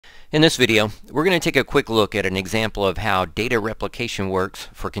In this video, we're going to take a quick look at an example of how data replication works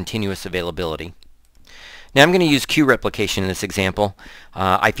for continuous availability. Now I'm going to use queue replication in this example.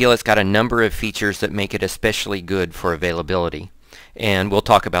 I feel it's got a number of features that make it especially good for availability, and we'll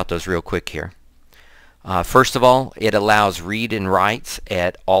talk about those real quick here. First of all, it allows read and writes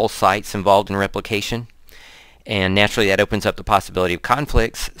at all sites involved in replication, and naturally that opens up the possibility of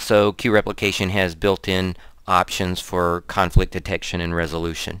conflicts, so queue replication has built-in options for conflict detection and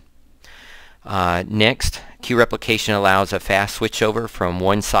resolution. Next, queue replication allows a fast switchover from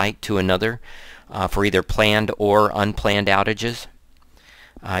one site to another for either planned or unplanned outages.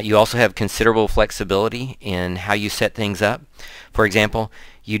 You also have considerable flexibility in how you set things up. For example,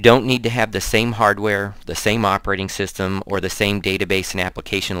 you don't need to have the same hardware, the same operating system, or the same database and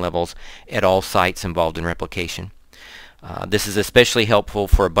application levels at all sites involved in replication. This is especially helpful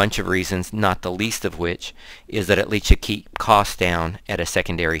for a bunch of reasons, not the least of which is that it lets you keep costs down at a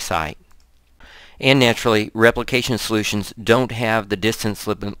secondary site. And naturally, replication solutions don't have the distance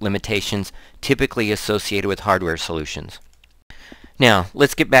limitations typically associated with hardware solutions. Now,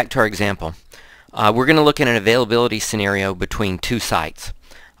 let's get back to our example. We're going to look at an availability scenario between two sites.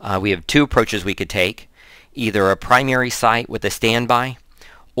 We have two approaches we could take, either a primary site with a standby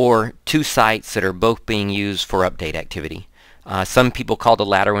or two sites that are both being used for update activity. Some people call the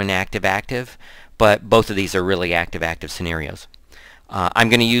latter one active-active, but both of these are really active-active scenarios. I'm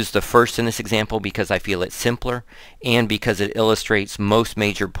going to use the first in this example because I feel it's simpler and because it illustrates most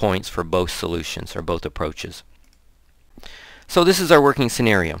major points for both solutions or both approaches. So this is our working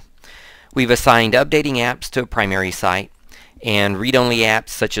scenario. We've assigned updating apps to a primary site and read-only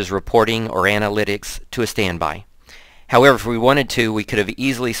apps such as reporting or analytics to a standby. However, if we wanted to, we could have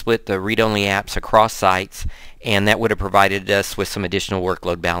easily split the read-only apps across sites, and that would have provided us with some additional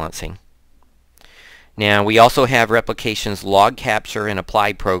workload balancing. Now, we also have Replication's log capture and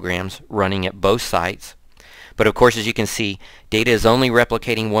apply programs running at both sites. But of course, as you can see, data is only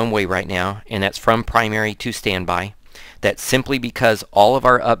replicating one way right now, and that's from primary to standby. That's simply because all of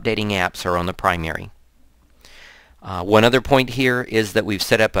our updating apps are on the primary. One other point here is that we've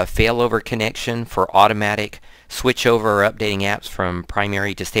set up a failover connection for automatic switchover or updating apps from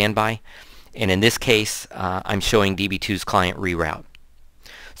primary to standby. And in this case, I'm showing DB2's client reroute.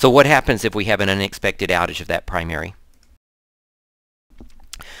 So what happens if we have an unexpected outage of that primary?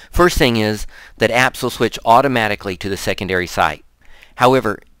 First thing is that apps will switch automatically to the secondary site.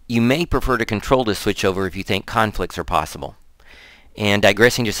 However, you may prefer to control this switchover if you think conflicts are possible. And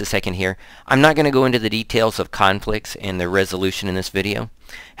digressing just a second here, I'm not going to go into the details of conflicts and their resolution in this video.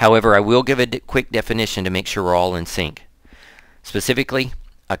 However, I will give a quick definition to make sure we're all in sync. Specifically,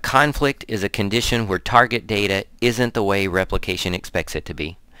 a conflict is a condition where target data isn't the way replication expects it to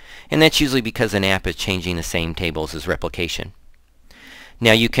be. And that's usually because an app is changing the same tables as replication.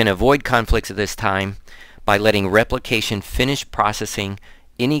 Now you can avoid conflicts at this time by letting replication finish processing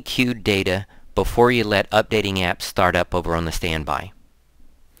any queued data before you let updating apps start up over on the standby.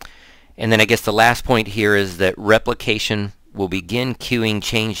 And then I guess the last point here is that replication will begin queuing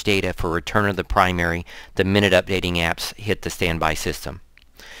change data for return of the primary the minute updating apps hit the standby system.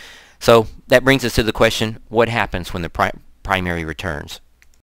 So that brings us to the question, what happens when the primary returns?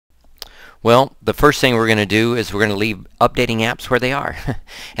 Well, the first thing we're going to do is we're going to leave updating apps where they are,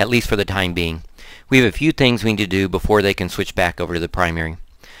 at least for the time being. We have a few things we need to do before they can switch back over to the primary.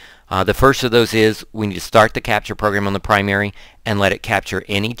 The first of those is we need to start the capture program on the primary and let it capture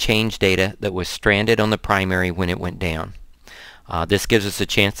any change data that was stranded on the primary when it went down. This gives us a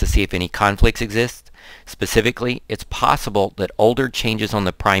chance to see if any conflicts exist. Specifically, it's possible that older changes on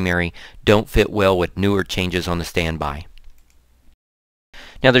the primary don't fit well with newer changes on the standby.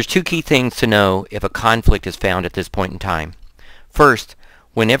 Now there's two key things to know if a conflict is found at this point in time. First,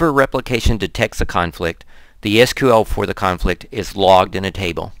 whenever replication detects a conflict, the SQL for the conflict is logged in a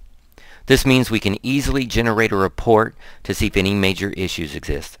table. This means we can easily generate a report to see if any major issues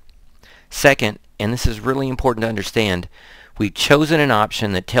exist. Second, and this is really important to understand, we've chosen an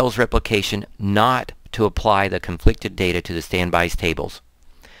option that tells replication not to apply the conflicted data to the standby's tables.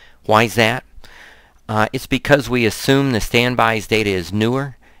 Why is that? It's because we assume the standby's data is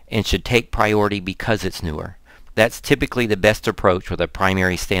newer and should take priority because it's newer. That's typically the best approach with a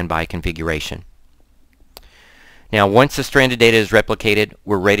primary standby configuration. Now, once the stranded data is replicated,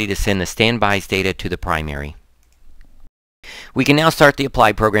 we're ready to send the standby's data to the primary. We can now start the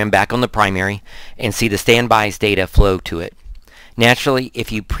apply program back on the primary and see the standby's data flow to it. Naturally,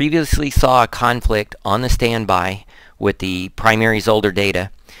 if you previously saw a conflict on the standby with the primary's older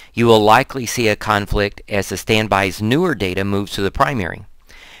data, you will likely see a conflict as the standby's newer data moves to the primary.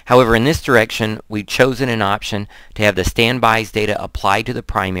 However, in this direction, we've chosen an option to have the standby's data applied to the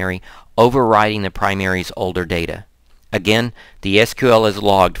primary, overriding the primary's older data. Again, the SQL is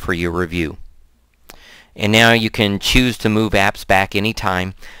logged for your review. And now you can choose to move apps back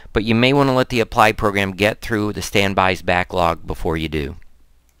anytime, but you may want to let the apply program get through the standby's backlog before you do.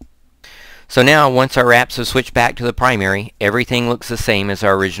 So now, once our apps have switched back to the primary, everything looks the same as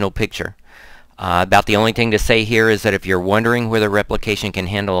our original picture. About the only thing to say here is that if you're wondering whether replication can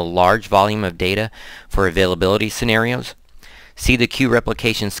handle a large volume of data for availability scenarios, see the Q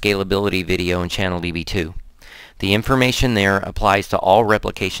replication scalability video in Channel DB2. The information there applies to all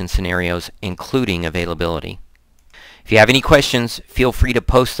replication scenarios, including availability. If you have any questions, feel free to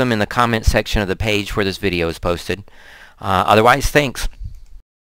post them in the comment section of the page where this video is posted. Otherwise, thanks.